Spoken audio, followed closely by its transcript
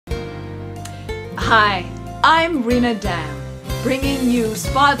Hi, I'm Rena Dam, bringing you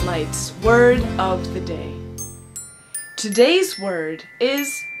Spotlight's Word of the Day. Today's word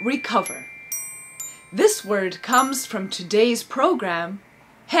is recover. This word comes from today's program,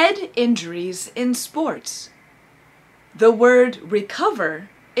 Head Injuries in Sports. The word recover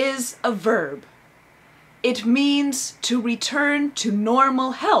is a verb. It means to return to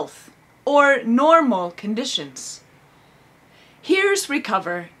normal health or normal conditions. Here's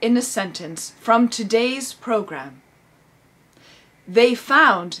recover in a sentence from today's program. They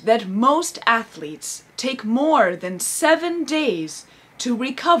found that most athletes take more than 7 days to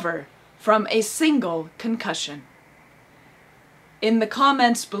recover from a single concussion. In the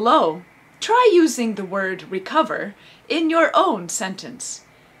comments below, try using the word recover in your own sentence.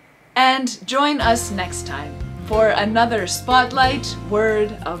 And join us next time for another Spotlight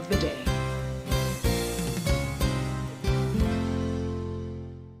Word of the Day.